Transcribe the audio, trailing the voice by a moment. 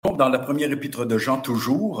dans la première épître de Jean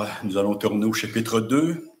toujours. Nous allons tourner au chapitre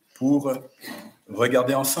 2 pour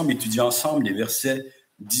regarder ensemble, étudier ensemble les versets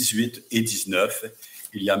 18 et 19.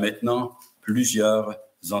 Il y a maintenant plusieurs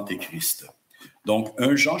antéchrists. Donc,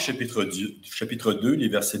 1 Jean, chapitre 2, les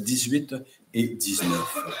versets 18 et 19.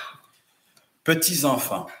 Petits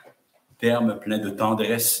enfants, terme plein de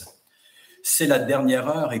tendresse, c'est la dernière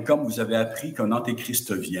heure et comme vous avez appris qu'un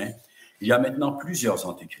antéchrist vient, il y a maintenant plusieurs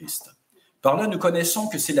antéchrists. Par là, nous connaissons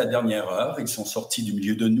que c'est la dernière heure. Ils sont sortis du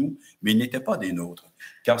milieu de nous, mais ils n'étaient pas des nôtres.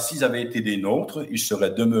 Car s'ils avaient été des nôtres, ils seraient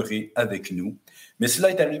demeurés avec nous. Mais cela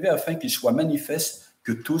est arrivé afin qu'il soit manifeste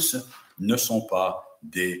que tous ne sont pas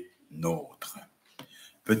des nôtres.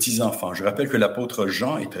 Petits enfants, je rappelle que l'apôtre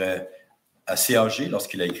Jean était assez âgé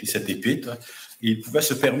lorsqu'il a écrit cette épître. Il pouvait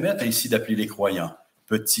se permettre ici d'appeler les croyants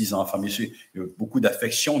petits enfants. Bien sûr, il y a beaucoup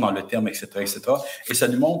d'affection dans le terme, etc., etc. Et ça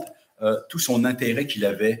nous montre tout son intérêt qu'il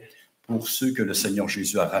avait pour ceux que le Seigneur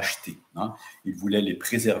Jésus a rachetés. Hein. Il voulait les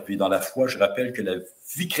préserver dans la foi. Je rappelle que la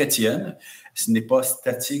vie chrétienne, ce n'est pas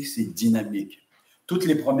statique, c'est dynamique. Toutes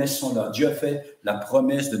les promesses sont là. Dieu a fait la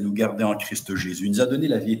promesse de nous garder en Christ Jésus. Il nous a donné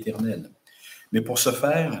la vie éternelle. Mais pour ce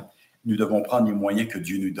faire, nous devons prendre les moyens que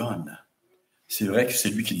Dieu nous donne. C'est vrai que c'est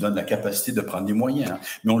lui qui donne la capacité de prendre les moyens. Hein.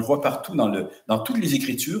 Mais on le voit partout dans toutes les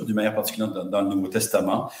Écritures, d'une manière particulière dans le Nouveau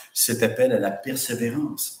Testament, cet appel à la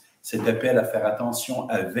persévérance. Cet appel à faire attention,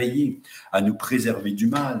 à veiller, à nous préserver du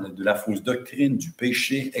mal, de la fausse doctrine, du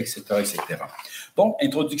péché, etc., etc. Donc,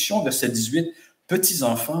 introduction, verset 18, « Petits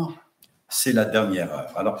enfants, c'est la dernière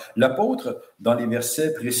heure. » Alors, l'apôtre, dans les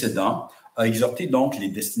versets précédents, a exhorté donc les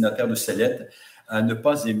destinataires de sa lettre à ne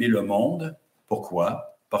pas aimer le monde.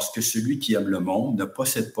 Pourquoi? Parce que celui qui aime le monde ne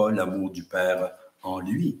possède pas l'amour du Père en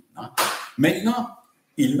lui. Hein? Maintenant,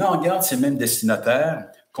 il met en garde ces mêmes destinataires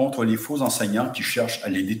contre les faux enseignants qui cherchent à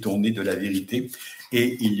les détourner de la vérité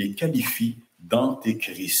et il les qualifie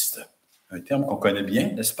d'antéchrists. Un terme qu'on connaît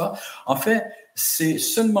bien, n'est-ce pas? En fait, c'est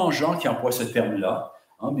seulement Jean qui emploie ce terme-là,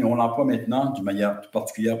 hein, mais on l'emploie maintenant d'une manière toute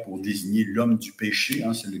particulière pour désigner l'homme du péché.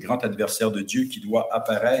 Hein, c'est le grand adversaire de Dieu qui doit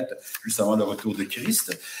apparaître juste avant le retour de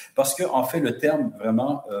Christ, parce qu'en fait, le terme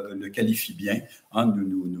vraiment le qualifie bien, hein,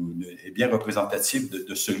 est bien représentatif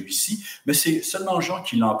de celui-ci, mais c'est seulement Jean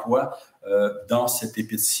qui l'emploie dans cette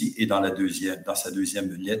épître-ci et dans sa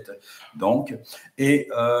deuxième lettre, donc. Et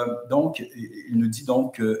donc, il nous dit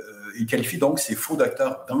donc, il qualifie donc ces faux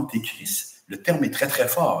docteurs d'antéchrist. Le terme est très, très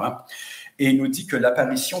fort, hein? Et il nous dit que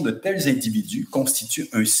l'apparition de tels individus constitue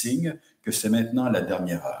un signe que c'est maintenant la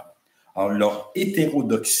dernière heure. Alors, leur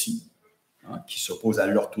hétérodoxie, hein, qui s'oppose à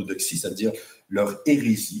l'orthodoxie, c'est-à-dire leur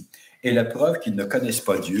hérésie, est la preuve qu'ils ne connaissent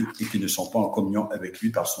pas Dieu et qu'ils ne sont pas en communion avec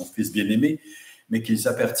lui par son Fils bien-aimé, mais qu'ils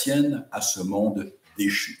appartiennent à ce monde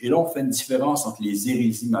déchu. Et là, on fait une différence entre les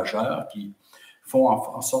hérésies majeures qui font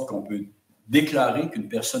en sorte qu'on peut déclarer qu'une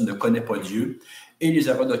personne ne connaît pas Dieu et les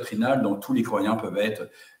erreurs doctrinales dont tous les croyants peuvent être,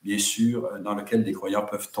 bien sûr, dans lesquelles les croyants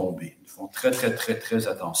peuvent tomber. Ils font très, très, très, très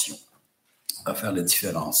attention à faire la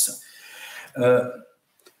différence.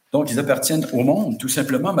 Donc, ils appartiennent au monde, tout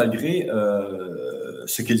simplement, malgré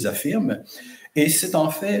ce qu'ils affirment. Et c'est en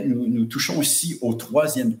fait, nous touchons aussi au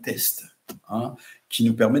troisième test, hein, qui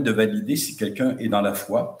nous permet de valider si quelqu'un est dans la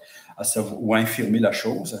foi, ou à infirmer la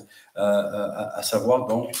chose, à savoir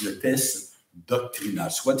donc le test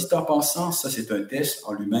doctrinal. Soit dit en passant, ça c'est un test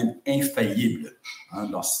en lui-même infaillible, hein,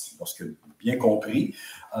 lorsque bien compris.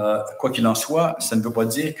 Quoi qu'il en soit, ça ne veut pas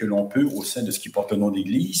dire que l'on peut, au sein de ce qui porte le nom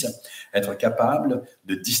d'Église, être capable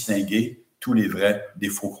de distinguer tous les vrais des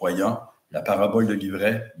faux croyants. La parabole de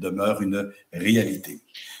l'ivraie demeure une réalité.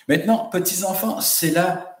 Maintenant, petits enfants, c'est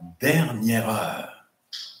la dernière heure.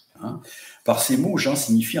 Hein? Par ces mots, Jean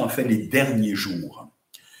signifie en fait les derniers jours.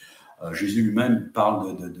 Jésus lui-même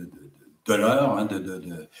parle de l'heure, hein,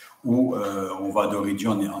 où on va adorer Dieu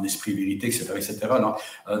en esprit vérité, etc., etc. Alors,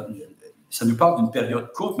 ça nous parle d'une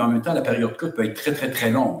période courte, mais en même temps, la période courte peut être très, très,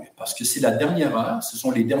 très longue, parce que c'est la dernière heure, ce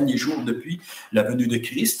sont les derniers jours depuis la venue de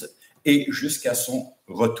Christ et jusqu'à son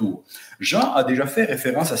retour. Jean a déjà fait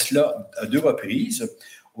référence à cela à 2 reprises,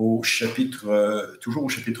 toujours au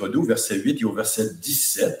chapitre 2, au verset 8 et au verset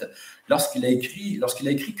 17, lorsqu'il a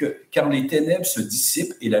écrit que « Car les ténèbres se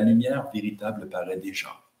dissipent et la lumière véritable paraît déjà ».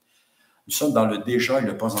 Nous sommes dans le déjà et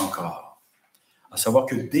le pas encore. À savoir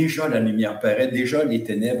que déjà la lumière paraît, déjà les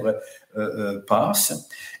ténèbres passent.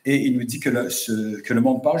 Et il nous dit que le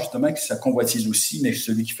monde passe, justement, que ça convoitise aussi, mais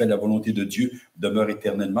celui qui fait la volonté de Dieu demeure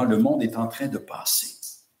éternellement. Le monde est en train de passer.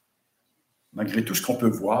 Malgré tout ce qu'on peut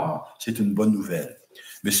voir, c'est une bonne nouvelle.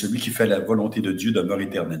 mais celui qui fait la volonté de Dieu demeure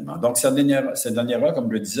éternellement. Donc, cette dernière heure, comme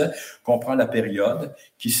je le disais, comprend la période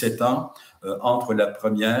qui s'étend entre la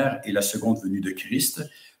première et la seconde venue de Christ.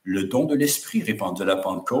 Le don de l'Esprit répandu à la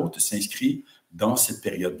Pentecôte s'inscrit dans cette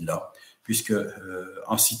période-là, puisque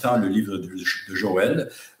en citant le livre de Joël,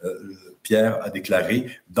 Pierre a déclaré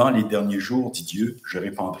 « Dans les derniers jours, dit Dieu, je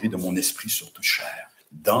répandrai de mon esprit sur toute chair. »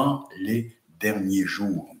 Dans les derniers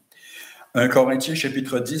jours. 1 Corinthiens,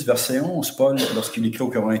 chapitre 10, verset 11, Paul, lorsqu'il écrit aux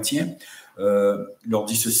Corinthiens, leur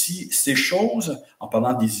dit ceci, « Ces choses, en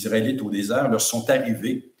parlant des Israélites au désert, leur sont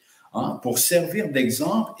arrivées pour servir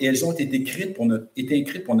d'exemple et elles ont été écrites pour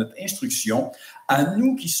notre instruction, à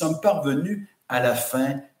nous qui sommes parvenus à la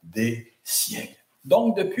fin des siècles. »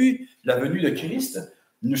 Donc, depuis la venue de Christ,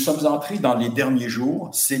 nous sommes entrés dans les derniers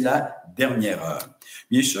jours, c'est la dernière heure.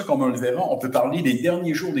 Bien sûr, comme on le verra, on peut parler des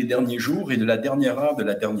derniers jours et de la dernière heure de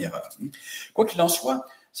la dernière heure. Quoi qu'il en soit,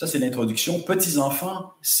 ça c'est l'introduction. Petits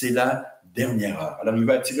enfants, c'est la dernière heure. Alors, il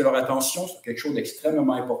va attirer leur attention sur quelque chose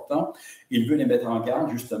d'extrêmement important. Il veut les mettre en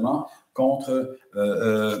garde, justement, contre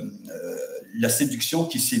la séduction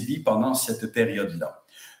qui sévit pendant cette période-là.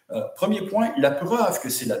 Premier point, la preuve que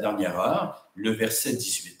c'est la dernière heure, le verset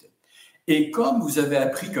 18. Et comme vous avez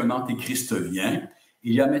appris qu'un antéchrist vient,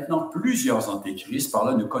 il y a maintenant plusieurs antéchrists. Par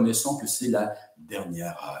là, nous connaissons que c'est la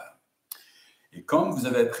dernière heure. Et comme vous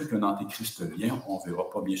avez appris qu'un antéchrist vient, on ne verra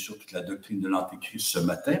pas bien sûr toute la doctrine de l'antéchrist ce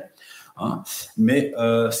matin, mais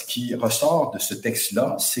ce qui ressort de ce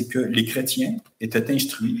texte-là, c'est que les chrétiens étaient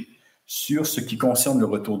instruits sur ce qui concerne le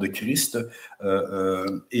retour de Christ,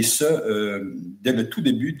 et ce, dès le tout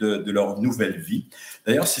début de leur nouvelle vie.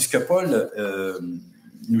 D'ailleurs, c'est ce que Paul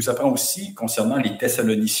nous apprend aussi concernant les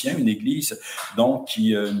Thessaloniciens, une église, donc,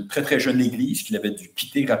 une très, très jeune église qu'il avait dû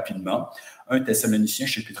quitter rapidement. 1 Thessaloniciens,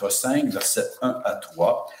 chapitre 5, versets 1 à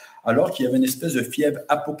 3, alors qu'il y avait une espèce de fièvre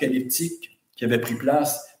apocalyptique qui avait pris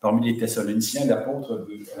place parmi les Thessaloniciens. L'apôtre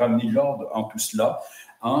veut ramener l'ordre en tout cela,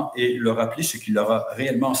 et leur rappeler ce qu'il leur a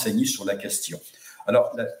réellement enseigné sur la question.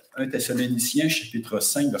 Alors, 1 Thessaloniciens, chapitre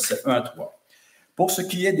 5, versets 1 à 3. Pour ce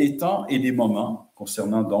qui est des temps et des moments,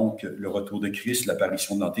 concernant donc le retour de Christ,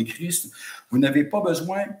 l'apparition de l'Antéchrist, vous n'avez pas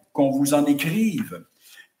besoin qu'on vous en écrive,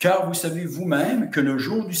 car vous savez vous-même que le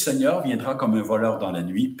jour du Seigneur viendra comme un voleur dans la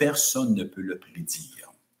nuit. Personne ne peut le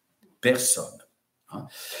prédire. Personne.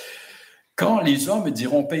 Quand les hommes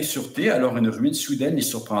diront paix et sûreté, alors une ruine soudaine les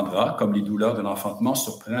surprendra, comme les douleurs de l'enfantement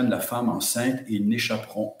surprennent la femme enceinte et ils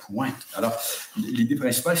n'échapperont point. Alors, l'idée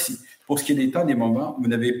principale, c'est pour ce qui est des temps, des moments, vous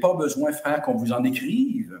n'avez pas besoin, frère, qu'on vous en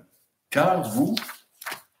écrive, car vous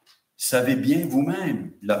savez bien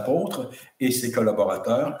vous-même. L'apôtre et ses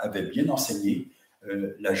collaborateurs avaient bien enseigné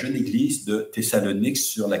la jeune église de Thessalonique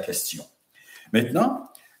sur la question. Maintenant,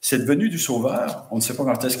 cette venue du Sauveur, on ne sait pas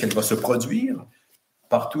quand est-ce qu'elle va se produire.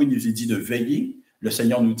 Partout, il nous est dit de veiller. Le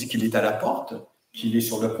Seigneur nous dit qu'il est à la porte, qu'il est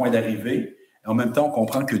sur le point d'arriver. Et en même temps, on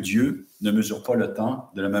comprend que Dieu ne mesure pas le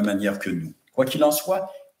temps de la même manière que nous. Quoi qu'il en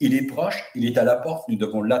soit, il est proche, il est à la porte, nous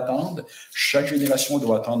devons l'attendre. Chaque génération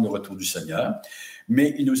doit attendre le retour du Seigneur.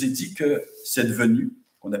 Mais il nous est dit que cette venue,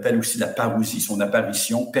 qu'on appelle aussi la parousie, son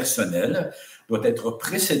apparition personnelle, doit être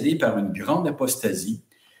précédée par une grande apostasie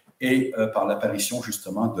et par l'apparition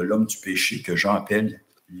justement de l'homme du péché que Jean appelle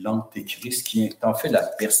l'Antéchrist, qui est en fait la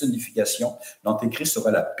personnification. L'Antéchrist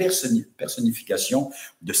sera la personnification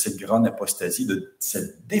de cette grande apostasie, de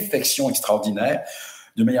cette défection extraordinaire,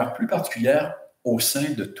 de manière plus particulière au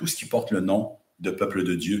sein de tout ce qui porte le nom de peuple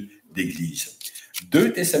de Dieu, d'Église.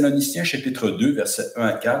 2 Thessaloniciens, chapitre 2, versets 1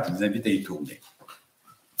 à 4, je vous invite à y tourner.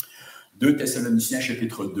 2 Thessaloniciens,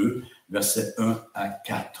 chapitre 2, versets 1 à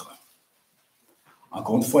 4.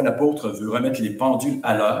 Encore une fois, l'apôtre veut remettre les pendules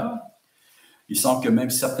à l'heure. Il semble que même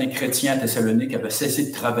certains chrétiens à Thessalonique avaient cessé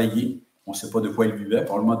de travailler. On ne sait pas de quoi ils vivaient,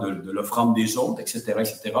 probablement de l'offrande des autres, etc.,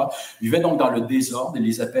 etc. Ils vivaient donc dans le désordre et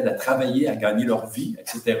les appelle à travailler, à gagner leur vie,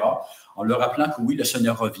 etc., en leur rappelant que oui, le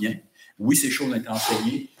Seigneur revient, oui, ces choses ont été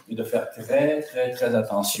enseignées, mais de faire très, très, très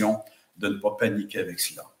attention de ne pas paniquer avec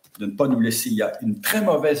cela, de ne pas nous laisser. Il y a une très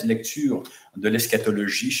mauvaise lecture de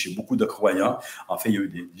l'eschatologie chez beaucoup de croyants. En fait, il y a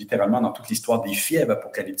eu littéralement dans toute l'histoire des fièvres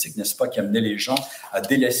apocalyptiques, n'est-ce pas, qui amenaient les gens à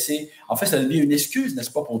délaisser. En fait, ça devient une excuse,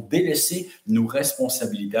 n'est-ce pas, pour délaisser nos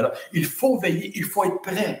responsabilités. Alors, il faut veiller, il faut être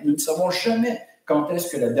prêt. Nous ne savons jamais quand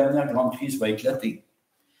est-ce que la dernière grande crise va éclater.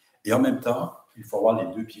 Et en même temps, il faut avoir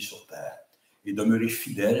les deux pieds sur terre et demeurer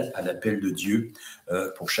fidèle à l'appel de Dieu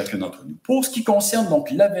pour chacun d'entre nous. Pour ce qui concerne donc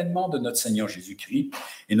l'avènement de notre Seigneur Jésus-Christ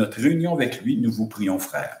et notre réunion avec lui, nous vous prions,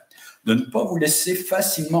 frères, de ne pas vous laisser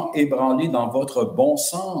facilement ébranler dans votre bon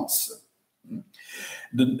sens.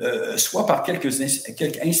 soit par quelques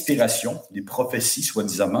inspirations, des prophéties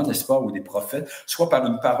soi-disant, n'est-ce pas, ou des prophètes, soit par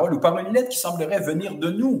une parole ou par une lettre qui semblerait venir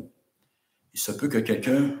de nous. Il se peut que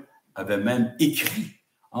quelqu'un avait même écrit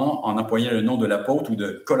en employant le nom de l'apôtre ou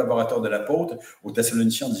de collaborateur de l'apôtre aux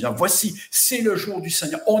Thessaloniciens en disant « Voici, c'est le jour du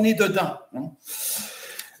Seigneur, on est dedans. »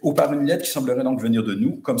 Ou par une lettre qui semblerait donc venir de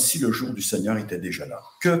nous, comme si le jour du Seigneur était déjà là.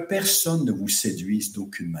 Que personne ne vous séduise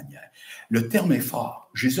d'aucune manière. Le terme est fort.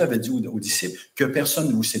 Jésus avait dit aux disciples que personne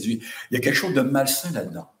ne vous séduise. Il y a quelque chose de malsain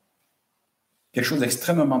là-dedans. Quelque chose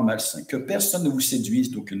d'extrêmement malsain. Que personne ne vous séduise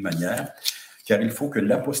d'aucune manière, car il faut que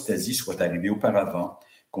l'apostasie soit arrivée auparavant,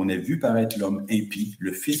 qu'on ait vu paraître l'homme impie,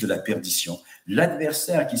 le fils de la perdition,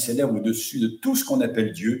 l'adversaire qui s'élève au-dessus de tout ce qu'on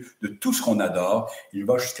appelle Dieu, de tout ce qu'on adore. Il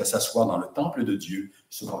va jusqu'à s'asseoir dans le temple de Dieu,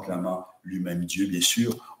 se proclamant lui-même Dieu. Bien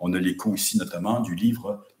sûr, on a l'écho ici notamment du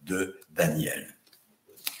livre de Daniel.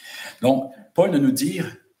 Donc, Paul nous dit,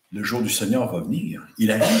 le jour du Seigneur va venir,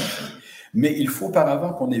 il arrive, mais il faut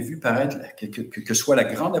auparavant qu'on ait vu paraître, que soit la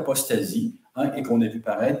grande apostasie, et qu'on ait vu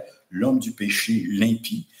paraître l'homme du péché,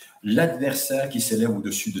 l'impie, l'adversaire qui s'élève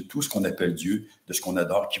au-dessus de tout ce qu'on appelle Dieu, de ce qu'on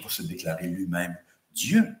adore, qui va se déclarer lui-même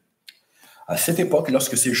Dieu. À cette époque,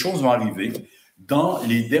 lorsque ces choses vont arriver, dans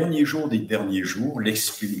les derniers jours des derniers jours,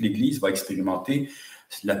 l'Église va expérimenter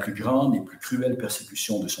la plus grande et plus cruelle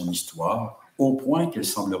persécution de son histoire, au point qu'elle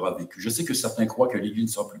semblera vécue. Je sais que certains croient que l'Église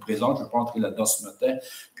ne sera plus présente. Je ne vais pas entrer là-dedans ce matin.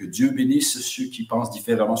 Que Dieu bénisse ceux qui pensent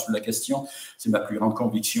différemment sur la question. C'est ma plus grande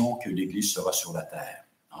conviction que l'Église sera sur la terre.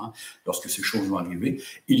 Lorsque ces choses vont arriver,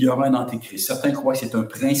 il y aura un antéchrist. Certains croient que c'est un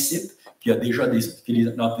principe,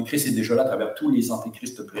 l'antéchrist est déjà là à travers tous les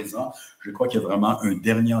antéchrists présents. Je crois qu'il y a vraiment un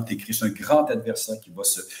dernier antéchrist, un grand adversaire qui va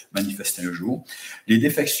se manifester un jour. Les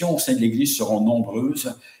défections au sein de l'Église seront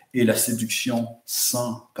nombreuses et la séduction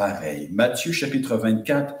sans pareil. Matthieu chapitre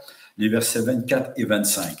 24, les versets 24 et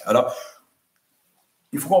 25. Alors,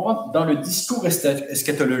 il faut comprendre, dans le discours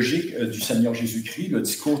eschatologique du Seigneur Jésus-Christ, le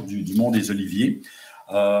discours du mont des Oliviers,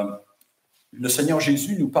 le Seigneur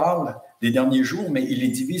Jésus nous parle des derniers jours, mais il les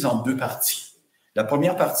divise en deux parties. La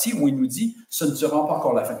première partie où il nous dit « ce ne sera pas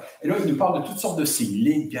encore la fin ». Et là, il nous parle de toutes sortes de signes,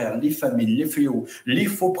 les guerres, les famines, les fléaux, les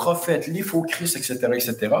faux prophètes, les faux Christ, etc.,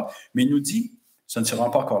 etc. Mais il nous dit « ce ne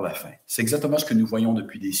sera pas encore la fin ». C'est exactement ce que nous voyons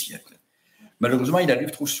depuis des siècles. Malheureusement, il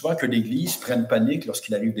arrive trop souvent que l'Église prenne panique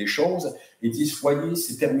lorsqu'il arrive des choses et dise « voyez,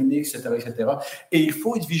 c'est terminé, etc., etc. » Et il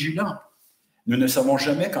faut être vigilant. Nous ne savons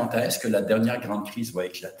jamais quand est-ce que la dernière grande crise va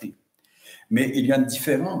éclater. Mais il y a une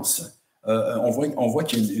différence. On voit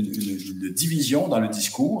qu'il y a une division dans le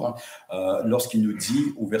discours lorsqu'il nous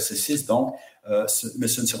dit au verset 6, donc, mais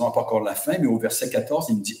ce ne sera pas encore la fin, mais au verset 14,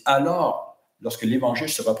 il nous dit, alors, lorsque l'Évangile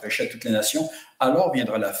sera prêché à toutes les nations, alors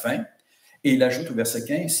viendra la fin. Et il ajoute au verset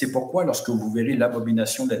 15, c'est pourquoi lorsque vous verrez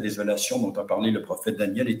l'abomination de la désolation dont a parlé le prophète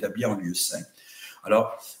Daniel établie en lieu saint.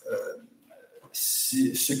 Alors,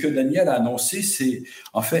 ce que Daniel a annoncé, c'est,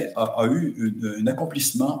 en fait, a eu un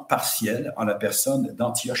accomplissement partiel en la personne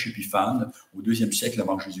d'Antioche Épiphane au IIe siècle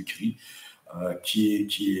avant Jésus-Christ,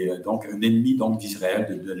 qui est donc un ennemi donc,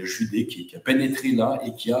 d'Israël, de la Judée, qui a pénétré là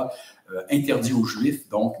et qui a interdit aux Juifs,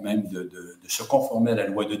 donc même de se conformer à la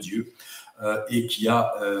loi de Dieu, et qui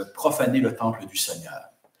a profané le temple du Seigneur,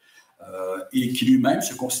 et qui lui-même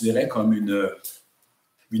se considérait comme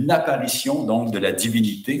une apparition donc de la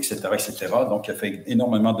divinité, etc., etc., donc qui a fait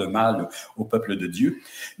énormément de mal au peuple de Dieu.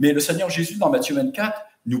 Mais le Seigneur Jésus, dans Matthieu 24,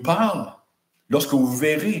 nous parle, lorsque vous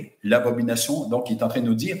verrez l'abomination, donc il est en train de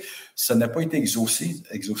nous dire, ça n'a pas été exaucé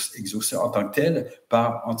en tant que tel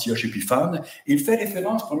par Antioche Épiphane. Il fait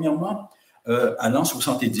référence, premièrement, à l'an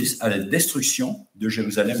 70, à la destruction de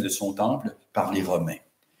Jérusalem et de son temple par les Romains.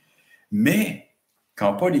 Mais,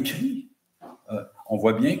 quand Paul écrit, on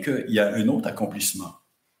voit bien qu'il y a un autre accomplissement,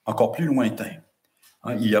 encore plus lointain.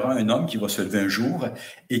 Il y aura un homme qui va se lever un jour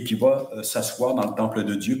et qui va s'asseoir dans le temple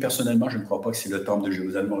de Dieu. Personnellement, je ne crois pas que c'est le temple de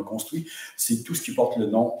Jérusalem reconstruit. C'est tout ce qui porte le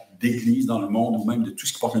nom d'église dans le monde ou même de tout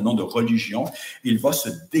ce qui porte le nom de religion. Il va se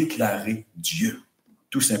déclarer Dieu,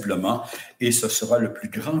 tout simplement. Et ce sera le plus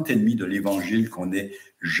grand ennemi de l'Évangile qu'on ait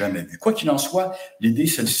jamais vu. Quoi qu'il en soit, l'idée est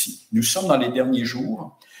celle-ci. Nous sommes dans les derniers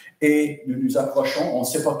jours et nous nous approchons, on ne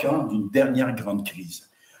sait pas quand, d'une dernière grande crise.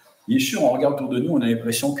 Bien sûr, on regarde autour de nous, on a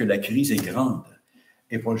l'impression que la crise est grande.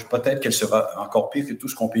 Et peut-être qu'elle sera encore pire que tout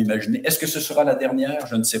ce qu'on peut imaginer. Est-ce que ce sera la dernière?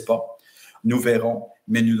 Je ne sais pas. Nous verrons,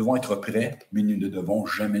 mais nous devons être prêts, mais nous ne devons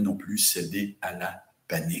jamais non plus céder à la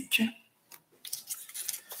panique.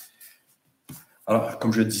 Alors,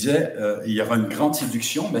 comme je disais, il y aura une grande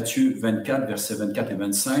séduction, Matthieu 24, versets 24 et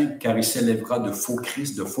 25, car il s'élèvera de faux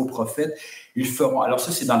Christ, de faux prophètes. Ils feront, alors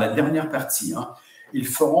ça c'est dans la dernière partie, ils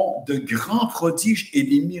feront de grands prodiges et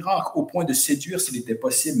des miracles au point de séduire, s'il était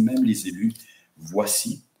possible, même les élus.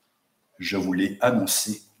 voici, je vous l'ai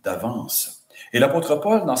annoncé d'avance. Et l'apôtre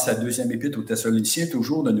Paul, dans sa deuxième épître aux Thessaloniciens,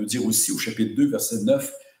 toujours de nous dire aussi au chapitre 2, versets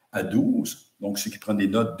 9 à 12, donc ceux qui prennent des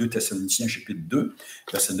notes, 2 Thessaloniciens, chapitre 2,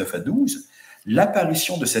 versets 9 à 12,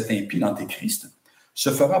 l'apparition de cet impie, l'antéchrist, se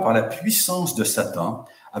fera par la puissance de Satan,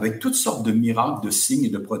 avec toutes sortes de miracles, de signes et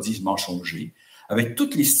de prodiges mensongers, avec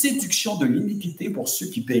toutes les séductions de l'iniquité pour ceux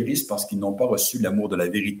qui périssent parce qu'ils n'ont pas reçu l'amour de la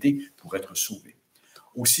vérité pour être sauvés.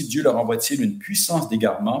 Aussi Dieu leur envoie-t-il une puissance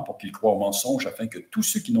d'égarement pour qu'ils croient au mensonge, afin que tous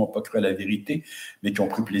ceux qui n'ont pas cru à la vérité, mais qui ont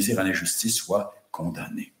pris plaisir à l'injustice, soient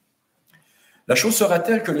condamnés. La chose sera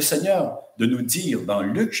telle que le Seigneur de nous dire dans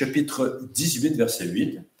Luc chapitre 18, verset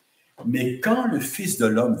 8, « Mais quand le Fils de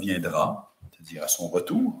l'homme viendra, c'est-à-dire à son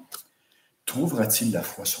retour, trouvera-t-il la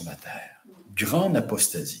foi sur la terre? » Grande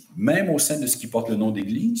apostasie, même au sein de ce qui porte le nom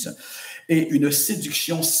d'Église, et une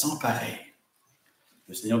séduction sans pareil.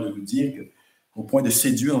 Le Seigneur de nous dire qu'au point de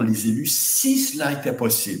séduire les élus, si cela était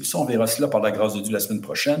possible, ça on verra cela par la grâce de Dieu la semaine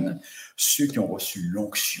prochaine, ceux qui ont reçu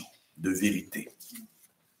l'onction de vérité.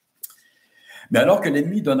 Mais alors que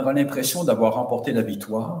l'ennemi donnera l'impression d'avoir remporté la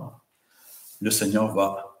victoire, le Seigneur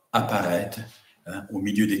va apparaître au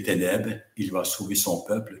milieu des ténèbres. Il va sauver son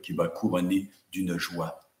peuple qui va couronner d'une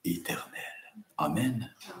joie éternelle. Amen.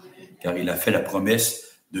 Car il a fait la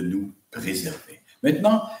promesse de nous préserver.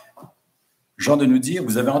 Maintenant, Jean de nous dire,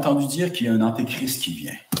 vous avez entendu dire qu'il y a un antéchrist qui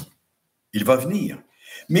vient. Il va venir.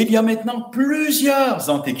 Mais il y a maintenant plusieurs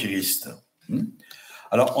antéchrists.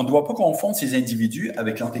 Alors, on ne doit pas confondre ces individus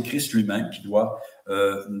avec l'antéchrist lui-même qui doit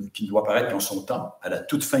apparaître dans son temps, à la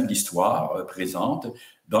toute fin de l'histoire présente,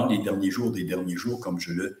 dans les derniers jours des derniers jours, comme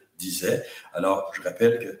je le disais. Alors, je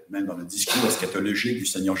rappelle que même dans le discours eschatologique du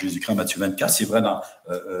Seigneur Jésus-Christ en Matthieu 24, c'est vrai dans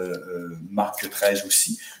Marc 13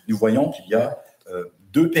 aussi, nous voyons qu'il y a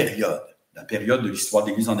deux périodes. La période de l'histoire de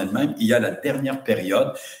l'Église en elle-même, il y a la dernière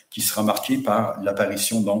période qui sera marquée par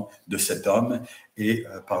l'apparition donc de cet homme et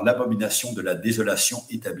par l'abomination de la désolation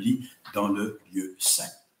établie dans le lieu saint.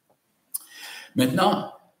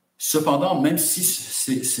 Maintenant, cependant, même si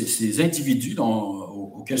ces individus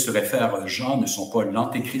auxquels se réfère Jean ne sont pas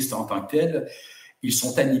l'antéchrist en tant que tel, ils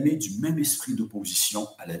sont animés du même esprit d'opposition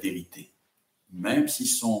à la vérité. Même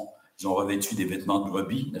s'ils ont revêtu des vêtements de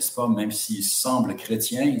brebis, n'est-ce pas? Même s'ils semblent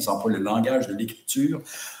chrétiens, ils emploient le langage de l'Écriture,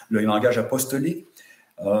 le langage apostolique.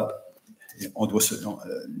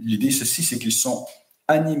 L'idée, ceci, c'est qu'ils sont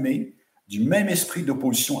animés du même esprit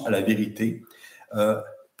d'opposition à la vérité.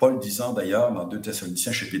 Paul disant d'ailleurs dans 2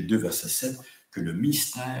 Thessaloniciens, chapitre 2, verset 7, que le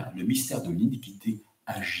mystère de l'iniquité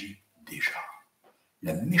agit déjà.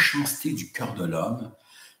 La méchanceté du cœur de l'homme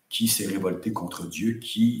qui s'est révolté contre Dieu,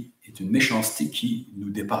 qui est une méchanceté qui nous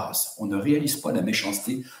dépasse. On ne réalise pas la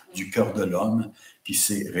méchanceté du cœur de l'homme qui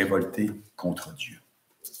s'est révolté contre Dieu.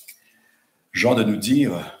 Jean de nous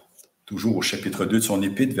dire, toujours au chapitre 2 de son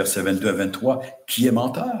épître, versets 22 à 23, qui est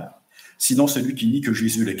menteur? Sinon celui qui nie que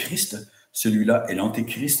Jésus est le Christ, celui-là est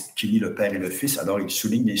l'antéchrist qui nie le Père et le Fils. Alors il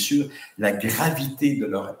souligne bien sûr la gravité de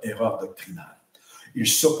leur erreur doctrinale. Ils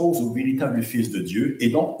s'opposent au véritable Fils de Dieu et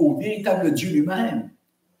donc au véritable Dieu lui-même,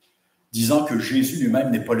 disant que Jésus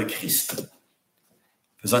lui-même n'est pas le Christ,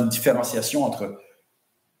 faisant une différenciation entre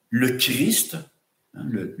le Christ,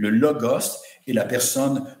 le Logos, et la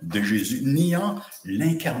personne de Jésus, niant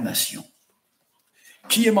l'incarnation.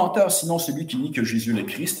 Qui est menteur sinon celui qui nie que Jésus est le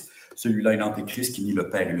Christ? Celui-là est l'antéchrist qui nie le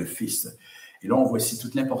Père et le Fils. Et là, on voit ici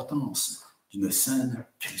toute l'importance d'une saine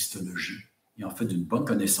christologie et en fait d'une bonne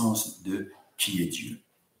connaissance de qui est Dieu.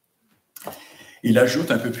 Il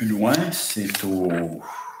ajoute un peu plus loin, c'est au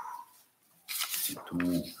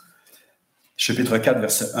chapitre 4,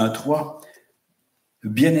 verset 1-3. «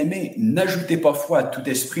 Bien-aimés, n'ajoutez pas foi à tout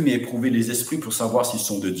esprit, mais éprouvez les esprits pour savoir s'ils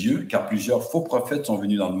sont de Dieu, car plusieurs faux prophètes sont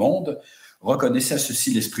venus dans le monde. Reconnaissez à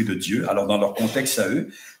ceux-ci l'Esprit de Dieu. » Alors, dans leur contexte à eux,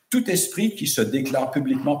 tout esprit qui se déclare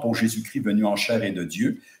publiquement pour Jésus-Christ venu en chair est de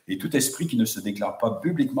Dieu, et tout esprit qui ne se déclare pas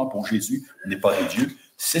publiquement pour Jésus n'est pas de Dieu.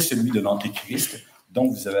 C'est celui de l'Antéchrist, dont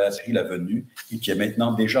vous avez appris la venue et qui est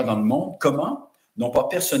maintenant déjà dans le monde. Comment? Non pas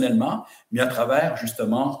personnellement, mais à travers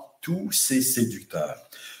justement tous ces séducteurs.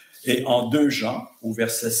 Et en 2 Jean, au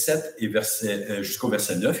verset 7 et jusqu'au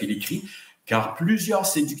verset 9, il écrit « Car plusieurs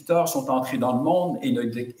séducteurs sont entrés dans le monde et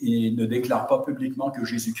ne déclarent pas publiquement que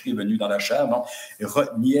Jésus-Christ est venu dans la chair, donc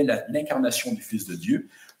niaient l'incarnation du Fils de Dieu.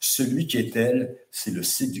 Celui qui est elle, c'est le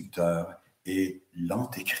séducteur et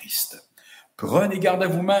l'antéchrist. Prenez garde à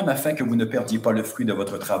vous-même afin que vous ne perdiez pas le fruit de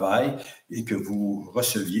votre travail et que vous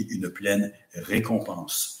receviez une pleine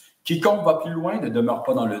récompense. Quiconque va plus loin ne demeure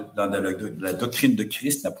pas dans la doctrine de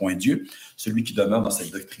Christ, n'a point Dieu. Celui qui demeure dans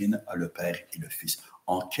cette doctrine a le Père et le Fils.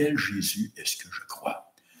 En quel Jésus est-ce que je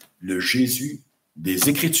crois? Le Jésus des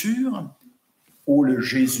Écritures ou le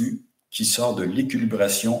Jésus qui sort de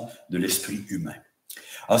l'équilibration de l'esprit humain.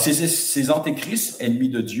 Alors, ces antéchrists, ennemis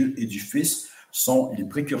de Dieu et du Fils, sont les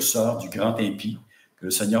précurseurs du grand impie que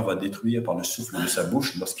le Seigneur va détruire par le souffle de sa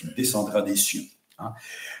bouche lorsqu'il descendra des cieux.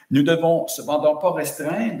 Nous ne devons cependant pas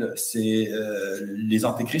restreindre les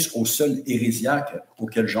antéchrists aux seuls hérésiaques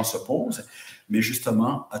auxquels Jean s'oppose, mais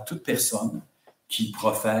justement à toute personne qui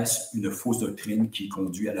professe une fausse doctrine qui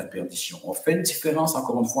conduit à la perdition. On fait une différence,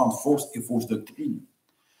 encore une fois, entre fausse et fausse doctrine.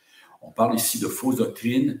 On parle ici de fausse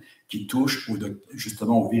doctrine qui touche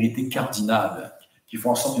justement aux vérités cardinales, qui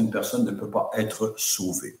font en sorte qu'une personne ne peut pas être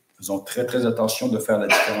sauvée. Faisons très, très attention de faire la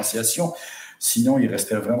différenciation, sinon il ne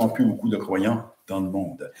resterait vraiment plus beaucoup de croyants dans le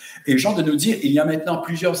monde. Et Jean de nous dire, il y a maintenant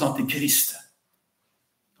plusieurs antéchrists.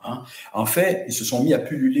 En fait, ils se sont mis à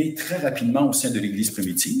pulluler très rapidement au sein de l'Église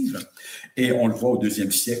primitive, et on le voit au 2e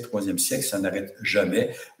siècle, 3e siècle, ça n'arrête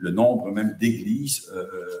jamais, le nombre même d'églises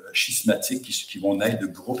schismatiques qui vont naître, de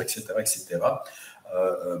groupes, etc., etc.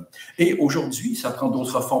 Et aujourd'hui, ça prend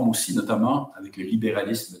d'autres formes aussi, notamment avec le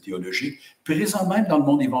libéralisme théologique, présent même dans le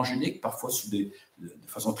monde évangélique, parfois de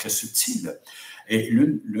façon très subtile. Et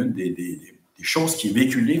l'une des choses qui est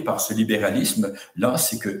véhiculée par ce libéralisme, là,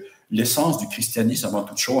 c'est que l'essence du christianisme, avant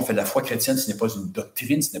toute chose, en fait, la foi chrétienne, ce n'est pas une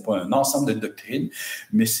doctrine, ce n'est pas un ensemble de doctrines,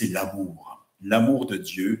 mais c'est l'amour. L'amour de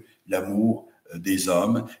Dieu, l'amour des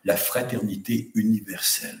hommes, la fraternité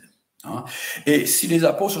universelle. Et si les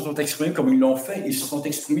apôtres se sont exprimés comme ils l'ont fait, ils se sont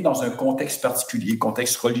exprimés dans un contexte particulier,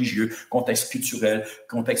 contexte religieux, contexte culturel,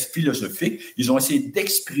 contexte philosophique. Ils ont essayé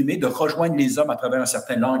d'exprimer, de rejoindre les hommes à travers un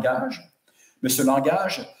certain langage, mais ce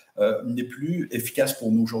langage n'est plus efficace pour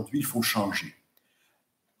nous aujourd'hui, il faut changer.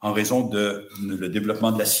 En raison le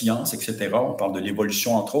développement de la science, etc. On parle de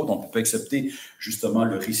l'évolution, entre autres. On ne peut pas accepter justement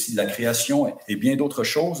le récit de la création et bien d'autres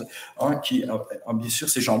choses. Bien sûr,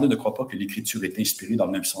 ces gens-là ne croient pas que l'Écriture est inspirée dans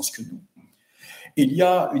le même sens que nous. Il y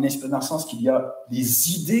a une espèce dans le sens qu'il y a des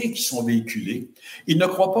idées qui sont véhiculées. Ils ne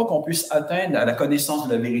croient pas qu'on puisse atteindre à la connaissance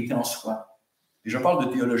de la vérité en soi. Et je parle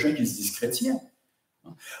de théologiens qui se disent chrétiens.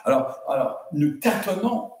 Alors, nous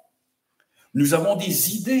tâtonnons. Nous avons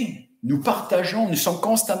des idées. Nous partageons, nous sommes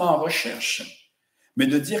constamment en recherche. Mais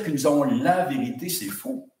de dire que nous avons la vérité, c'est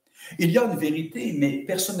faux. Il y a une vérité, mais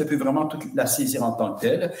personne ne peut vraiment la saisir en tant que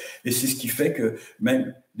telle. Et c'est ce qui fait que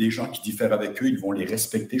même des gens qui diffèrent avec eux, ils vont les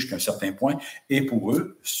respecter jusqu'à un certain point. Et pour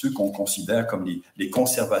eux, ceux qu'on considère comme les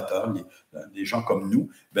conservateurs, les gens comme nous,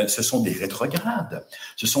 ce sont des rétrogrades.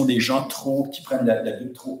 Ce sont des gens qui prennent la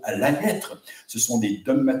Bible trop à la lettre. Ce sont des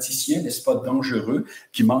dogmaticiens, n'est-ce pas, dangereux,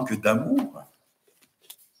 qui manquent d'amour.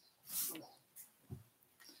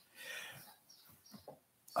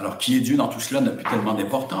 Alors, qui est Dieu dans tout cela n'a plus tellement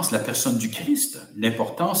d'importance. La personne du Christ,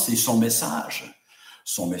 l'important, c'est son message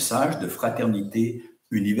de fraternité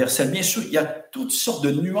universelle. Bien sûr, il y a toutes sortes de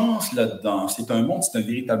nuances là-dedans. C'est un monde, c'est un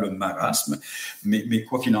véritable marasme, mais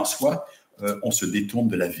quoi qu'il en soit, on se détourne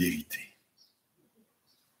de la vérité.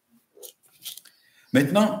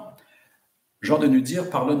 Maintenant, Jean de nous dire,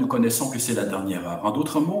 par là, nous connaissons que c'est la dernière heure. En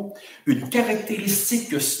d'autres mots, une caractéristique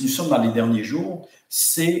que nous sommes dans les derniers jours,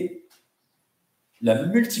 c'est la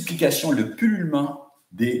multiplication, le pullulement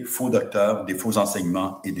des faux docteurs, des faux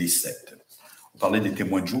enseignements et des sectes. On parlait des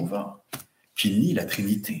témoins de Jéhovah qui nient la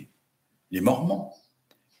Trinité, les Mormons.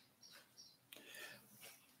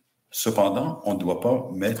 Cependant, on ne doit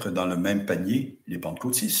pas mettre dans le même panier les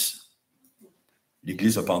pentecôtistes.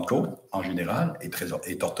 L'Église de Pentecôte, en général,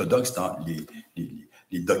 est orthodoxe dans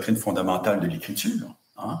les doctrines fondamentales de l'Écriture.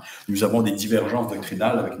 Nous avons des divergences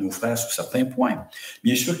doctrinales avec nos frères sur certains points.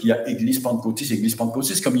 Bien sûr qu'il y a Église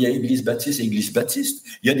pentecôtiste, comme il y a Église baptiste et Église baptiste.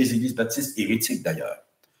 Il y a des Églises baptistes hérétiques, d'ailleurs,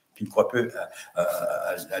 qui ne croient peu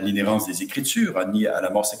à l'inhérence des Écritures, ni à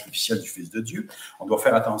la mort sacrificielle du Fils de Dieu. On doit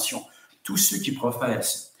faire attention. Tous ceux qui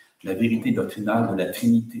professent la vérité doctrinale de la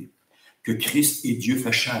Trinité, que Christ est Dieu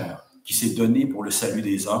fait chair, qui s'est donné pour le salut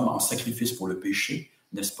des hommes en sacrifice pour le péché,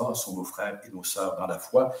 n'est-ce pas, sont nos frères et nos sœurs dans la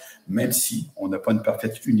foi, même si on n'a pas une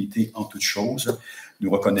parfaite unité en toutes choses,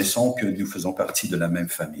 nous reconnaissons que nous faisons partie de la même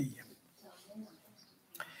famille.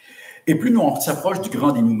 Et plus on s'approche du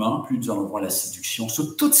grand dénouement, plus nous allons voir la séduction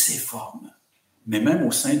sous toutes ses formes, mais même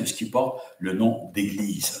au sein de ce qui porte le nom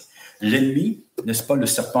d'Église. L'ennemi, n'est-ce pas, le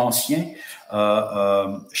serpent ancien,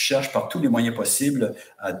 cherche par tous les moyens possibles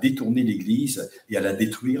à détourner l'Église et à la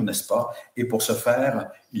détruire, n'est-ce pas? Et pour ce faire,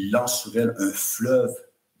 il lance sur elle un fleuve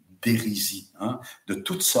d'hérésie, de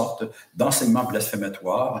toutes sortes d'enseignements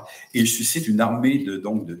blasphématoires, et il suscite une armée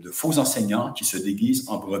de faux enseignants qui se déguisent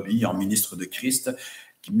en brebis, en ministres de Christ,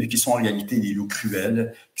 mais qui sont en réalité des loups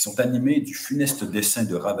cruels, qui sont animés du funeste dessein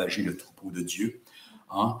de ravager le troupeau de Dieu.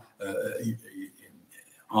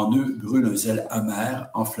 En eux brûle un zèle amer,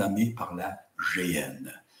 enflammé par la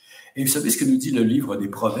GN. Et vous savez ce que nous dit le livre des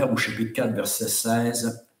Proverbes au chapitre 4, versets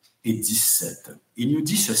 16 et 17. Il nous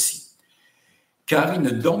dit ceci. « Car il ne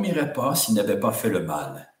dormirait pas s'il n'avait pas fait le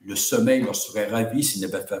mal. Le sommeil leur serait ravi s'il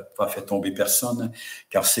n'avait pas fait tomber personne,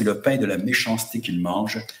 car c'est le pain de la méchanceté qu'ils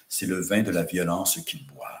mangent, c'est le vin de la violence qu'ils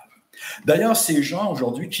boivent. » D'ailleurs, ces gens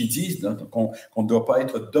aujourd'hui qui disent qu'on ne doit pas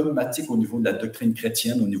être dogmatique au niveau de la doctrine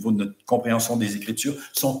chrétienne, au niveau de notre compréhension des Écritures,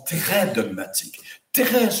 sont très dogmatiques,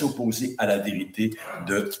 très opposés à la vérité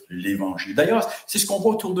de l'Évangile. D'ailleurs, c'est ce qu'on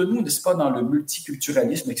voit autour de nous, n'est-ce pas, dans le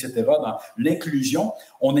multiculturalisme, etc., dans l'inclusion.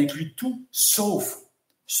 On inclut tout, sauf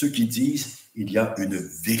ceux qui disent qu'il y a une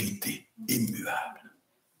vérité immuable.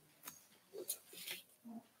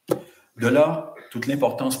 De là, toute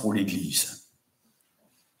l'importance pour l'Église,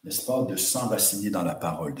 n'est-ce pas, de s'enraciner dans la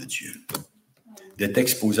parole de Dieu, d'être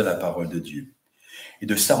exposé à la parole de Dieu et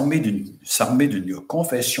de s'armer d'une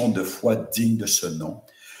confession de foi digne de ce nom,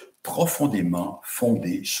 profondément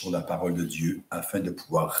fondée sur la parole de Dieu, afin de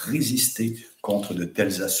pouvoir résister contre de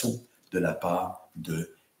tels assauts de la part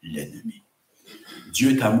de l'ennemi.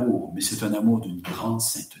 Dieu est amour, mais c'est un amour d'une grande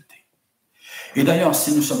sainteté. Et d'ailleurs,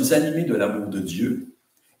 si nous sommes animés de l'amour de Dieu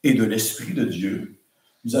et de l'Esprit de Dieu,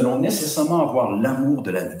 nous allons nécessairement avoir l'amour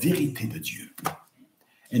de la vérité de Dieu.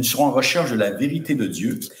 Et nous serons en recherche de la vérité de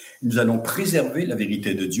Dieu. Nous allons préserver la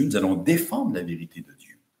vérité de Dieu. Nous allons défendre la vérité de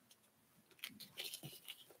Dieu.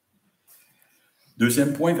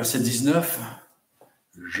 Deuxième point, verset 19.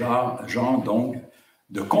 Jean, donc,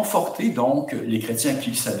 de conforter donc les chrétiens à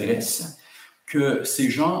qui il s'adresse, que ces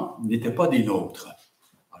gens n'étaient pas des nôtres.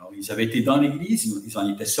 Alors, ils avaient été dans l'Église, ils en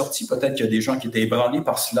étaient sortis. Peut-être qu'il y a des gens qui étaient ébranlés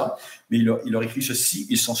par cela, mais il leur écrit ceci,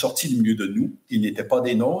 ils sont sortis du milieu de nous, ils n'étaient pas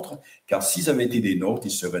des nôtres, car s'ils avaient été des nôtres,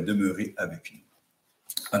 ils seraient demeurés avec nous.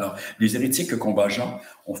 Alors, les hérétiques que combat Jean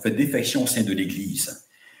ont fait défection au sein de l'Église.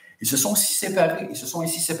 Ils se sont ainsi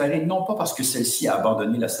séparés, non pas parce que celle-ci a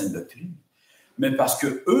abandonné la sainte doctrine, mais parce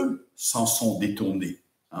qu'eux s'en sont détournés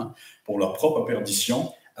pour leur propre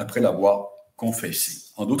perdition après l'avoir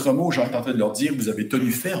confessé. En d'autres mots, Jean est en train de leur dire, vous avez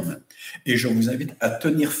tenu ferme, et je vous invite à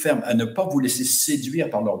tenir ferme, à ne pas vous laisser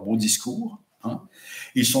séduire par leurs beaux discours.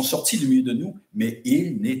 Ils sont sortis du milieu de nous, mais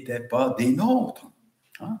ils n'étaient pas des nôtres.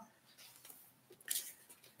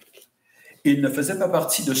 Ils ne faisaient pas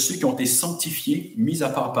partie de ceux qui ont été sanctifiés, mis à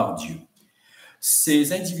part par Dieu.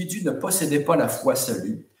 Ces individus ne possédaient pas la foi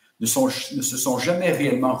salut, ne se sont jamais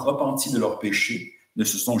réellement repentis de leurs péchés, ne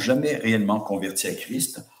se sont jamais réellement convertis à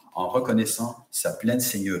Christ en reconnaissant sa pleine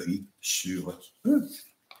seigneurie sur eux.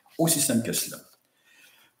 Aussi simple que cela.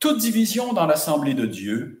 Toute division dans l'assemblée de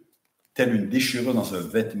Dieu, telle une déchirure dans un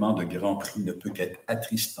vêtement de grand prix, ne peut qu'être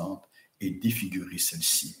attristante et défigurer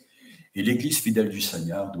celle-ci. Et l'Église fidèle du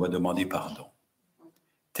Seigneur doit demander pardon.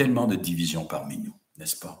 Tellement de divisions parmi nous,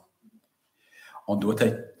 n'est-ce pas? On doit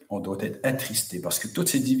être attristé parce que toutes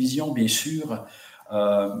ces divisions, bien sûr,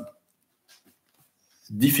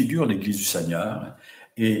 défigurent l'Église du Seigneur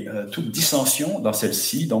et toute dissension dans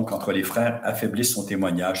celle-ci, donc entre les frères, affaiblissent son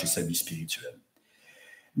témoignage et sa vie spirituelle.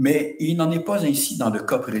 Mais il n'en est pas ainsi dans le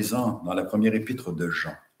cas présent, dans la première épître de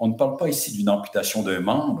Jean. On ne parle pas ici d'une amputation d'un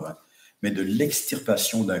membre, mais de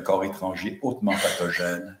l'extirpation d'un corps étranger hautement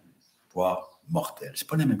pathogène, voire mortel. Ce n'est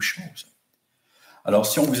pas la même chose. Alors,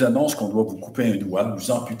 si on vous annonce qu'on doit vous couper un doigt,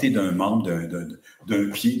 vous amputer d'un membre, d'un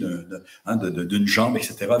pied, d'une jambe,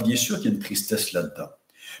 etc., bien sûr qu'il y a une tristesse là-dedans.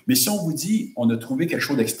 Mais si on vous dit, on a trouvé quelque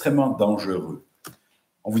chose d'extrêmement dangereux,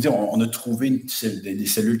 on vous dit, on a trouvé des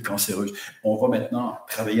cellules cancéreuses, on va maintenant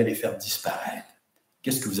travailler à les faire disparaître.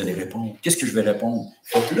 Qu'est-ce que vous allez répondre? Qu'est-ce que je vais répondre?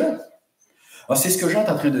 Faites-le. Alors, c'est ce que Jean est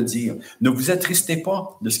en train de dire. Ne vous attristez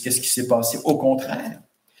pas de ce qui s'est passé. Au contraire,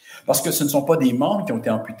 parce que ce ne sont pas des membres qui ont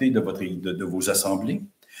été amputés de vos assemblées,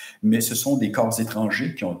 mais ce sont des corps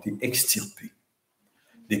étrangers qui ont été extirpés.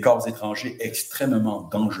 Des corps étrangers extrêmement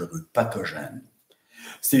dangereux, pathogènes.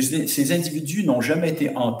 Ces individus n'ont jamais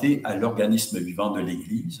été hantés à l'organisme vivant de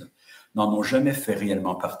l'Église, n'en ont jamais fait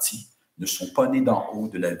réellement partie, ne sont pas nés d'en haut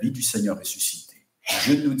de la vie du Seigneur ressuscité.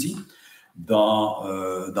 Jude nous dit,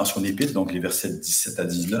 dans son épître, donc les versets 17 à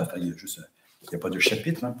 19, il n'y a pas de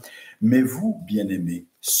chapitre, mais vous, bien-aimés,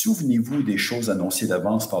 souvenez-vous des choses annoncées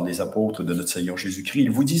d'avance par les apôtres de notre Seigneur Jésus-Christ.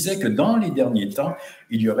 Il vous disait que dans les derniers temps,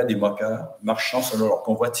 il y aurait des moqueurs, marchant selon leur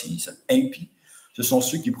convoitise, impies. Ce sont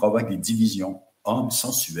ceux qui provoquent des divisions, hommes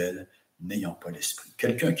sensuels, n'ayant pas l'esprit.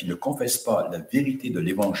 Quelqu'un qui ne confesse pas la vérité de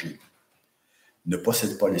l'Évangile ne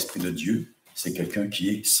possède pas l'Esprit de Dieu. C'est quelqu'un qui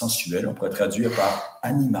est sensuel. On pourrait traduire par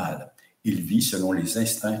animal. Il vit selon les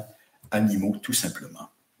instincts animaux, tout simplement.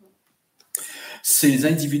 Ces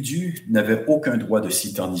individus n'avaient aucun droit de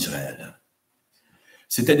cité en Israël.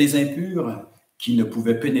 C'étaient des impurs qui ne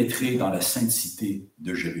pouvaient pénétrer dans la sainte cité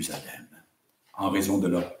de Jérusalem. en raison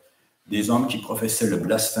des hommes qui professaient le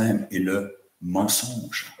blasphème et le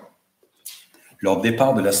mensonge. Leur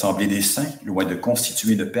départ de l'Assemblée des saints, loin de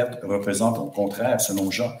constituer une perte, représente au contraire, selon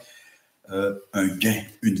Jean, un gain,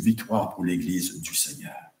 une victoire pour l'Église du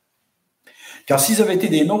Seigneur. Car s'ils avaient été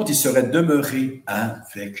des nôtres, ils seraient demeurés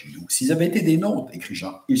avec nous. S'ils avaient été des nôtres, écrit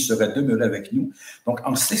Jean, ils seraient demeurés avec nous. Donc,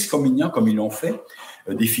 en s'excommuniant comme ils l'ont fait,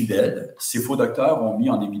 des fidèles, ces faux docteurs ont mis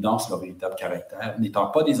en évidence leur véritable caractère. N'étant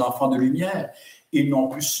pas des enfants de lumière, ils n'ont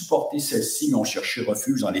pu supporter celle-ci, ils ont cherché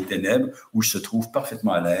refuge dans les ténèbres où ils se trouvent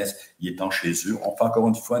parfaitement à l'aise, y étant chez eux. On fait encore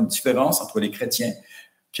une fois une différence entre les chrétiens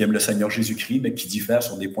qui aiment le Seigneur Jésus-Christ, mais qui diffèrent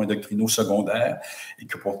sur des points doctrinaux secondaires et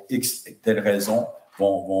que pour X et telle raison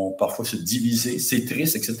vont parfois se diviser. C'est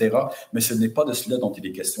triste, etc. Mais ce n'est pas de cela dont il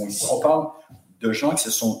est question ici. On parle de gens qui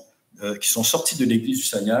sont sortis de l'Église du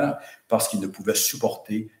Seigneur parce qu'ils ne pouvaient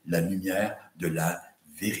supporter la lumière de la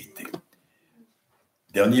vérité.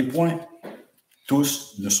 Dernier point,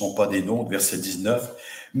 tous ne sont pas des nôtres, verset 19.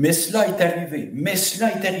 Mais cela est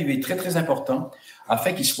arrivé, très, très important,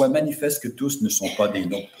 afin qu'il soit manifeste que tous ne sont pas des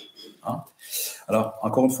nôtres. Hein? Alors,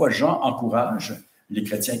 encore une fois, Jean encourage les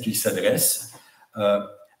chrétiens qui s'adressent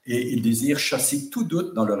et il désire chasser tout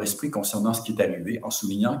doute dans leur esprit concernant ce qui est arrivé, en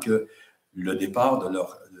soulignant que le départ de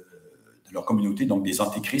leur communauté, donc des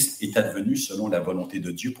antéchrists, est advenu selon la volonté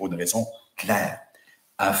de Dieu pour une raison claire,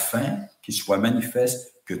 afin qu'il soit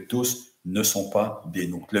manifeste que tous ne sont pas des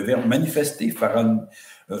nôtres. Le verbe manifester,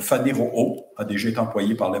 phaneroo, a déjà été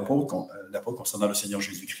employé par l'apôtre concernant le Seigneur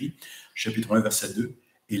Jésus-Christ, chapitre 1, verset 2,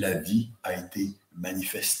 et la vie a été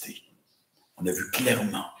manifestée. On a vu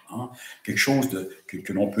clairement, quelque chose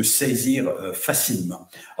que l'on peut saisir facilement.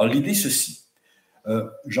 Alors l'idée, ceci,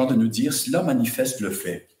 Jean de nous dire, cela manifeste le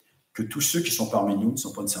fait que tous ceux qui sont parmi nous ne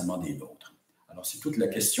sont pas nécessairement des nôtres. Alors, c'est toute la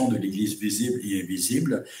question de l'Église visible et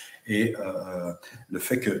invisible et le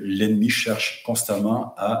fait que l'ennemi cherche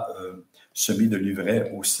constamment à semer de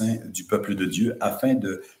l'ivraie au sein du peuple de Dieu afin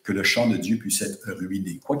que le champ de Dieu puisse être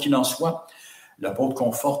ruiné. Quoi qu'il en soit, l'apôtre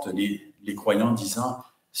conforte les croyants en disant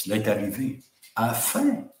 « Cela est arrivé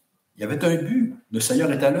afin, il y avait un but, le Seigneur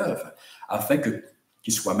est à l'œuvre, afin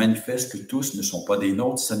qu'il soit manifeste que tous ne sont pas des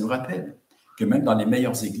nôtres. » Ça nous rappelle que même dans les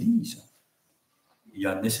meilleures églises, il y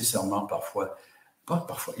a nécessairement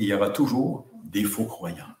il y aura toujours des faux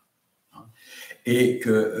croyants. Et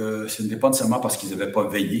que ce n'était pas nécessairement parce qu'ils n'avaient pas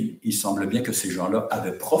veillé. Il semble bien que ces gens-là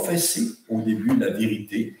avaient professé au début la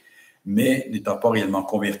vérité, mais n'étant pas réellement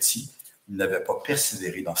convertis, ils n'avaient pas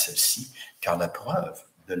persévéré dans celle-ci, car la preuve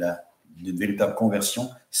d'une véritable conversion,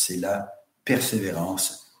 c'est la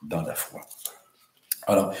persévérance dans la foi.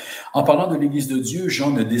 Alors, en parlant de l'Église de Dieu,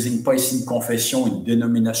 Jean ne désigne pas ici une confession, une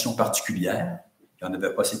dénomination particulière. Il n'y en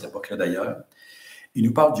avait pas à cette époque-là d'ailleurs. Il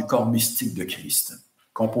nous parle du corps mystique de Christ,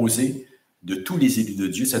 composé de tous les élus de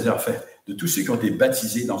Dieu, c'est-à-dire de tous ceux qui ont été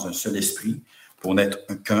baptisés dans un seul esprit pour n'être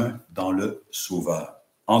qu'un dans le Sauveur.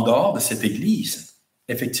 En dehors de cette Église,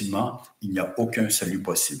 effectivement, il n'y a aucun salut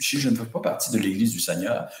possible. Si je ne fais pas partie de l'Église du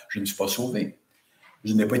Seigneur, je ne suis pas sauvé.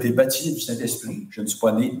 Je n'ai pas été baptisé du Saint-Esprit, je ne suis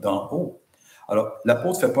pas né d'en haut. Alors,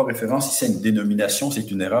 l'apôtre ne fait pas référence ici à une dénomination, c'est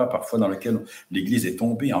une erreur parfois dans laquelle l'Église est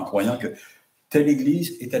tombée en croyant que telle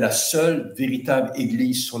Église était la seule véritable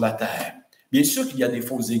Église sur la terre. Bien sûr qu'il y a des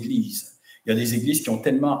fausses Églises. Il y a des Églises qui ont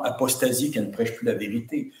tellement apostasié qu'elles ne prêchent plus la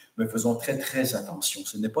vérité, mais faisons très, très attention.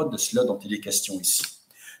 Ce n'est pas de cela dont il est question ici.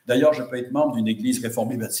 D'ailleurs, je peux être membre d'une Église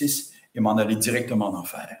réformée baptiste et m'en aller directement en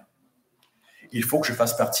enfer. Il faut que je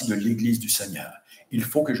fasse partie de l'Église du Seigneur. Il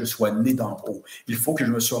faut que je sois né d'en haut. Il faut que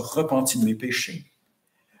je me sois repenti de mes péchés.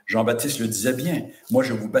 Jean-Baptiste le disait bien, moi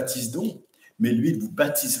je vous baptise d'eau, mais lui, il vous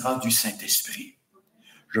baptisera du Saint-Esprit.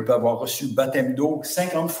 Je peux avoir reçu le baptême d'eau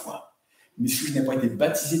 50 fois, mais si je n'ai pas été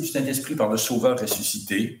baptisé du Saint-Esprit par le Sauveur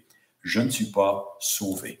ressuscité, je ne suis pas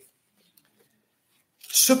sauvé.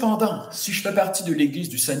 Cependant, si je fais partie de l'Église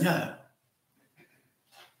du Seigneur,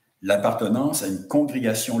 l'appartenance à une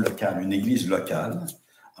congrégation locale, une Église locale,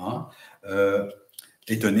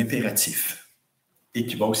 est un impératif et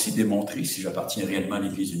qui va aussi démontrer si j'appartiens réellement à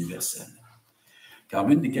l'Église universelle. Car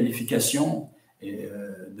l'une des qualifications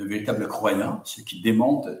de véritable croyant, ce qui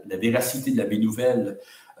démontre la véracité de la bonne nouvelle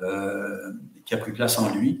qui a pris place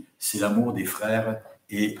en lui, c'est l'amour des frères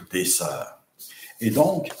et des sœurs. Et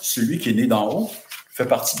donc, celui qui est né d'en haut fait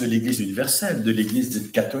partie de l'Église universelle, de l'Église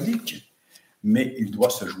dite catholique, mais il doit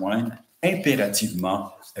se joindre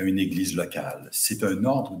impérativement à une Église locale. C'est un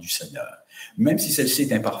ordre du Seigneur, même si celle-ci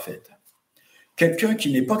est imparfaite. Quelqu'un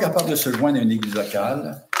qui n'est pas capable de se joindre à une Église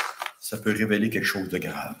locale, ça peut révéler quelque chose de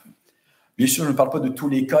grave. Bien sûr, je ne parle pas de tous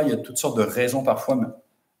les cas, il y a toutes sortes de raisons parfois, mais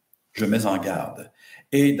je mets en garde.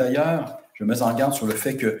 Et d'ailleurs, je mets en garde sur le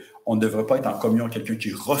fait qu'on ne devrait pas être en communion avec quelqu'un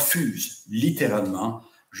qui refuse littéralement,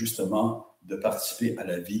 justement, de participer à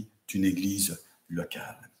la vie d'une église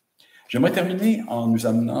locale. J'aimerais terminer en nous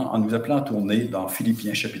appelant à tourner dans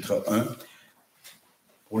Philippiens chapitre 1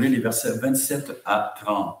 pour lire les versets 27 à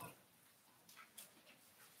 30.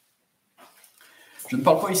 Je ne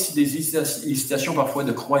parle pas ici des hésitations parfois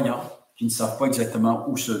de croyants qui ne savent pas exactement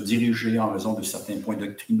où se diriger en raison de certains points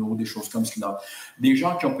doctrinaux, des choses comme cela. Des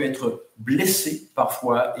gens qui ont pu être blessés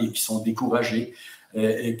parfois et qui sont découragés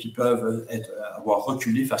et qui peuvent avoir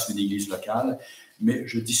reculé face à une église locale. Mais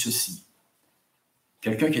je dis ceci.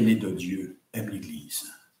 Quelqu'un qui est né de Dieu aime l'Église.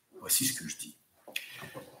 Voici ce que je dis.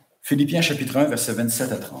 Philippiens chapitre 1, versets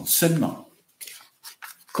 27 à 30. Seulement,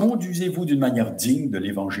 conduisez-vous d'une manière digne de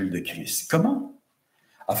l'Évangile de Christ. Comment?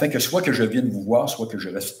 Afin que soit que je vienne vous voir, soit que je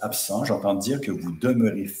reste absent, j'entends dire que vous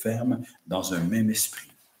demeurez ferme dans un même esprit.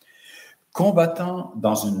 Combattant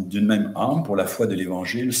d'une même âme pour la foi de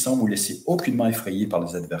l'Évangile, sans vous laisser aucunement effrayer par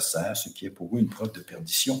les adversaires, ce qui est pour vous une preuve de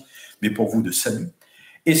perdition, mais pour vous de salut.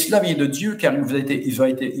 Et cela vient de Dieu, car il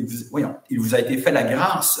vous a été fait la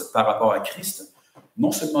grâce par rapport à Christ,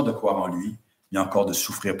 non seulement de croire en lui, mais encore de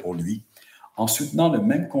souffrir pour lui, en soutenant le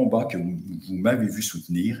même combat que vous m'avez vu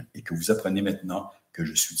soutenir et que vous apprenez maintenant que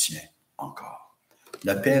je soutiens encore.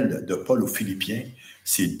 L'appel de Paul aux Philippiens,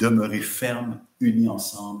 c'est demeurer ferme, unis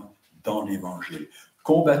ensemble dans l'Évangile.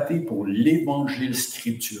 Combattez pour l'Évangile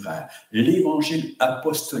scripturaire, l'Évangile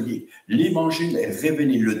apostolique, l'Évangile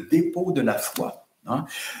révélé, le dépôt de la foi. Hein?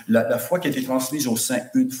 La foi qui a été transmise aux saints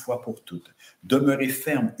une fois pour toutes. Demeurez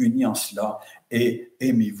fermes, unis en cela, et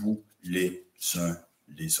aimez-vous les uns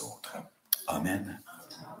les autres. Amen.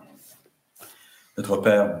 Notre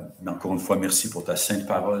Père, encore une fois, merci pour ta sainte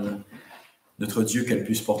parole. Notre Dieu, qu'elle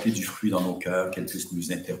puisse porter du fruit dans nos cœurs, qu'elle puisse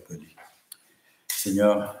nous interpeller.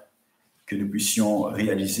 Seigneur, que nous puissions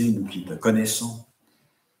réaliser, nous qui te connaissons,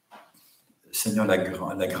 Seigneur, la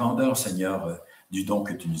grandeur, Seigneur, du don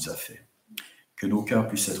que tu nous as fait. Que nos cœurs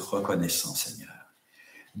puissent être reconnaissants, Seigneur.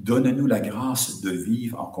 Donne-nous la grâce de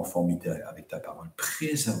vivre en conformité avec ta parole.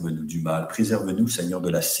 Préserve-nous du mal. Préserve-nous, Seigneur, de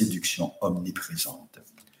la séduction omniprésente.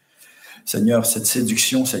 Seigneur, cette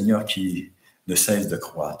séduction, Seigneur, qui ne cesse de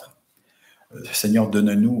croître. Seigneur,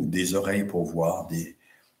 donne-nous des oreilles pour voir, des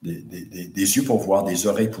yeux pour voir, des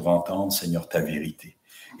oreilles pour entendre, Seigneur, ta vérité.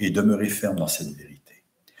 Et demeurer ferme dans cette vérité.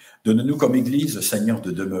 Donne-nous comme Église, Seigneur,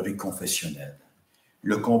 de demeurer confessionnelle.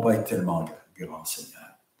 Le combat est tellement grand,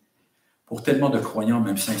 Seigneur. Pour tellement de croyants,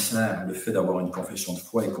 même sincères, le fait d'avoir une confession de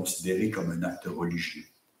foi est considéré comme un acte religieux,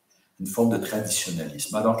 une forme de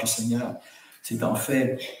traditionnalisme. Alors que, Seigneur, c'est en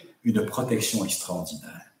fait une protection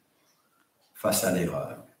extraordinaire face à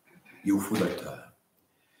l'erreur et au faux docteur.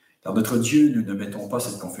 Car notre Dieu, nous ne mettons pas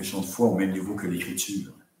cette confession de foi au même niveau que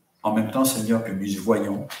l'Écriture. En même temps, Seigneur, que nous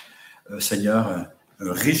voyons, Seigneur,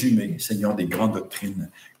 un résumé, Seigneur, des grandes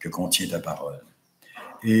doctrines que contient ta parole.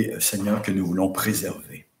 Et, Seigneur, que nous voulons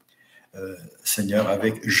préserver. Seigneur,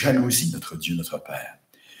 avec jalousie, notre Dieu, notre Père.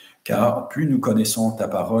 Car plus nous connaissons ta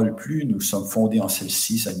parole, plus nous sommes fondés en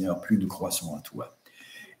celle-ci, Seigneur, plus nous croissons en toi.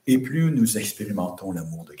 Et plus nous expérimentons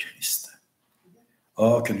l'amour de Christ.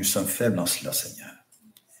 Oh, que nous sommes faibles en cela, Seigneur.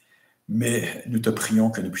 Mais nous te prions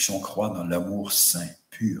que nous puissions croire dans l'amour saint,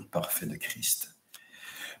 pur, parfait de Christ.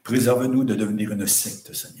 Préserve-nous de devenir une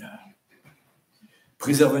secte, Seigneur.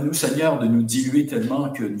 Préserve-nous, Seigneur, de nous diluer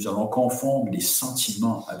tellement que nous allons confondre les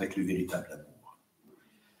sentiments avec le véritable amour.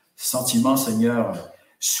 Sentiments, Seigneur,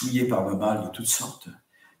 souillés par le mal de toutes sortes,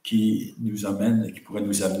 qui pourraient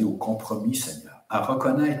nous amener au compromis, Seigneur, à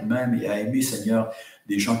reconnaître même et à aimer, Seigneur,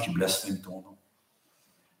 des gens qui blasphèment ton nom.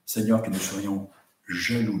 Seigneur, que nous soyons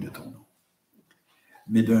jaloux de ton nom,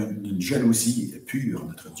 mais d'une jalousie pure,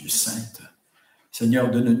 notre Dieu sainte. Seigneur,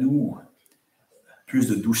 donne-nous plus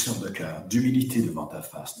de douceur de cœur, d'humilité devant ta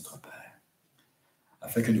face, notre Père,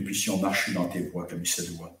 afin que nous puissions marcher dans tes voies comme il se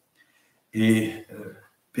doit et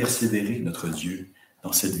persévérer, notre Dieu,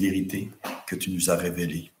 dans cette vérité que tu nous as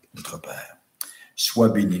révélée, notre Père. Sois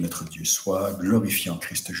béni, notre Dieu, sois glorifié en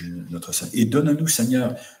Christ Jésus, notre Seigneur. Et donne-nous,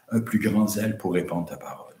 Seigneur, un plus grand zèle pour répandre ta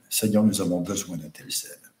parole. Seigneur, nous avons besoin d'un tel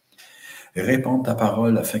zèle. Répande ta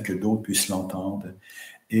parole afin que d'autres puissent l'entendre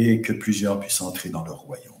et que plusieurs puissent entrer dans le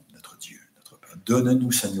royaume.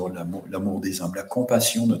 Donne-nous, Seigneur, l'amour des âmes, la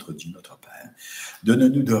compassion, notre Dieu, notre Père.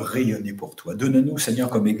 Donne-nous de rayonner pour toi. Donne-nous, Seigneur,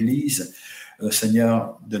 comme Église,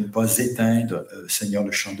 Seigneur, de ne pas éteindre, Seigneur,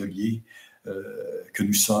 le chandelier que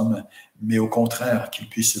nous sommes, mais au contraire, qu'il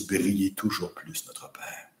puisse briller toujours plus, notre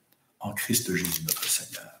Père. En Christ Jésus, notre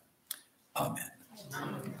Seigneur. Amen.